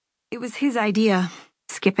It was his idea,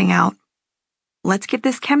 skipping out. "Let's get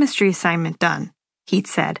this chemistry assignment done," he'd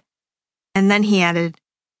said. And then he added,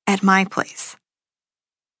 "at my place."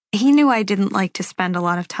 He knew I didn't like to spend a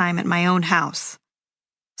lot of time at my own house.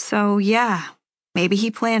 So yeah, maybe he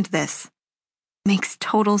planned this. Makes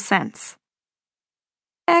total sense.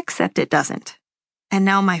 Except it doesn't. And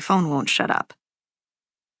now my phone won't shut up.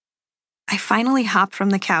 I finally hop from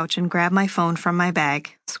the couch and grab my phone from my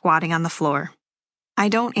bag, squatting on the floor. I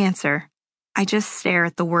don't answer. I just stare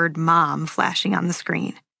at the word "mom" flashing on the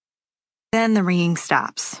screen. Then the ringing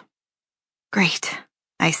stops. Great,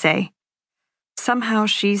 I say. Somehow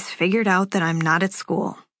she's figured out that I'm not at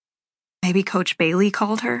school. Maybe Coach Bailey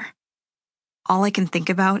called her? All I can think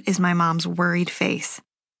about is my mom's worried face,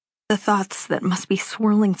 the thoughts that must be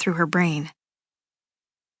swirling through her brain.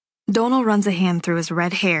 Donal runs a hand through his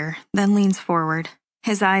red hair, then leans forward,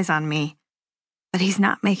 his eyes on me, but he's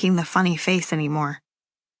not making the funny face anymore.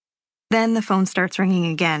 Then the phone starts ringing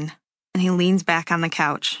again, and he leans back on the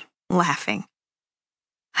couch, laughing.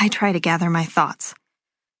 I try to gather my thoughts.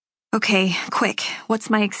 Okay, quick, what's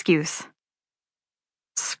my excuse?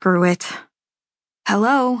 Screw it.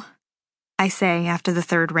 "Hello," I say after the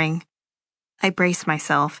third ring. I brace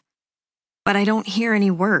myself, but I don't hear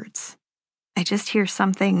any words. I just hear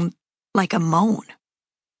something like a moan.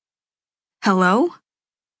 "Hello?"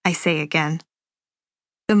 I say again.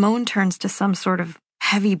 The moan turns to some sort of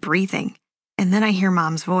heavy breathing, and then I hear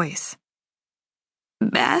Mom's voice.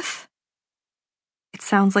 "Beth?" It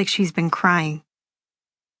sounds like she's been crying.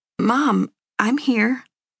 "Mom, I'm here,"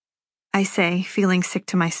 I say, feeling sick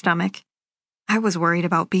to my stomach. I was worried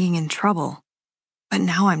about being in trouble, but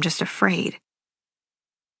now I'm just afraid.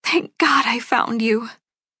 "Thank God I found you,"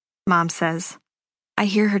 Mom says. I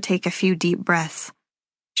hear her take a few deep breaths.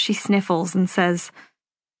 She sniffles and says,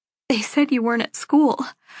 "They said you weren't at school.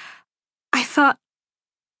 I thought,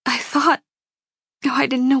 no, I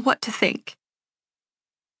didn't know what to think."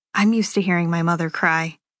 I'm used to hearing my mother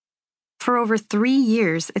cry. For over 3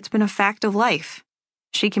 years, it's been a fact of life.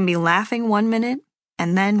 She can be laughing one minute,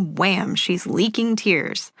 and then wham, she's leaking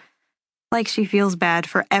tears. Like she feels bad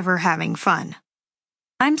for ever having fun.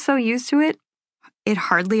 I'm so used to it, it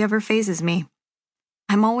hardly ever fazes me.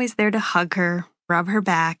 I'm always there to hug her, rub her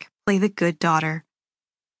back, play the good daughter.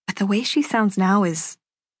 But the way she sounds now is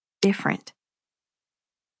different.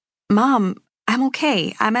 "Mom, I'm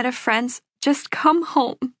okay. I'm at a friend's. Just come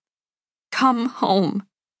home. Come home."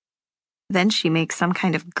 Then she makes some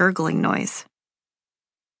kind of gurgling noise.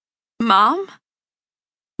 "Mom?"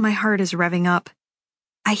 My heart is revving up.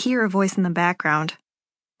 I hear a voice in the background.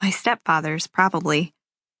 My stepfather's, probably.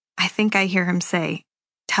 I think I hear him say,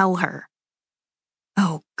 "Tell her."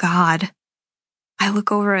 Oh, God. I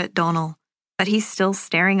look over at Donal, but he's still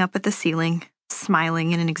staring up at the ceiling,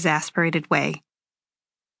 smiling in an exasperated way.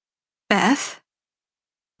 "Beth?"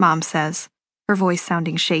 Mom says, her voice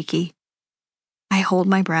sounding shaky. I hold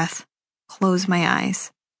my breath, close my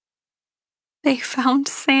eyes. "They found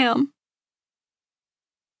Sam."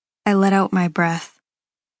 I let out my breath.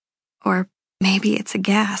 Or maybe it's a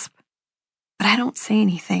gasp, but I don't say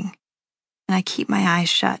anything, and I keep my eyes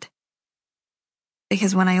shut.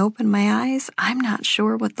 Because when I open my eyes, I'm not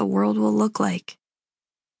sure what the world will look like.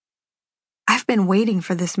 I've been waiting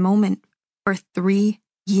for this moment for 3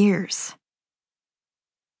 years.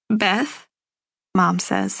 "Beth?" Mom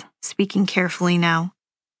says, speaking carefully now.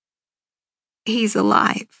 "He's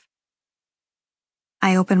alive."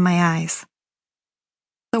 I open my eyes.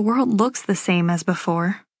 The world looks the same as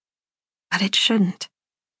before, but it shouldn't.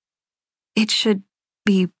 It should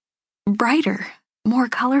be brighter, more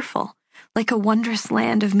colorful, like a wondrous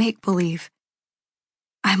land of make-believe.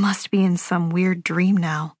 I must be in some weird dream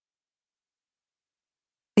now.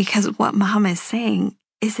 Because what Mom is saying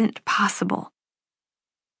isn't possible.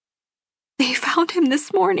 "They found him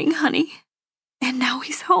this morning, honey, and now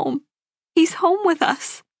he's home. He's home with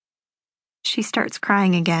us." She starts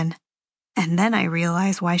crying again, and then I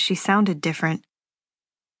realize why she sounded different.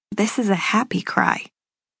 This is a happy cry.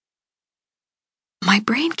 My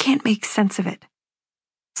brain can't make sense of it.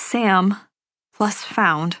 Sam plus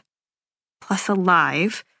found plus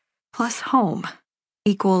alive plus home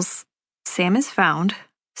equals Sam is found,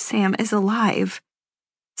 Sam is alive,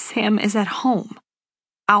 Sam is at home,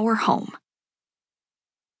 our home.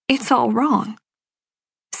 It's all wrong.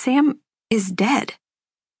 Sam is dead.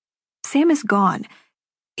 Sam is gone.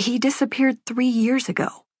 He disappeared 3 years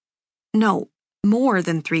ago. No, more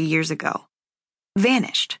than 3 years ago.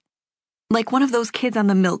 Vanished. Like one of those kids on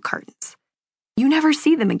the milk cartons. You never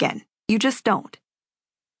see them again. You just don't.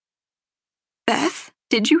 "Beth,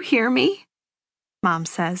 did you hear me?" Mom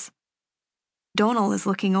says. Donal is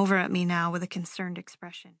looking over at me now with a concerned expression.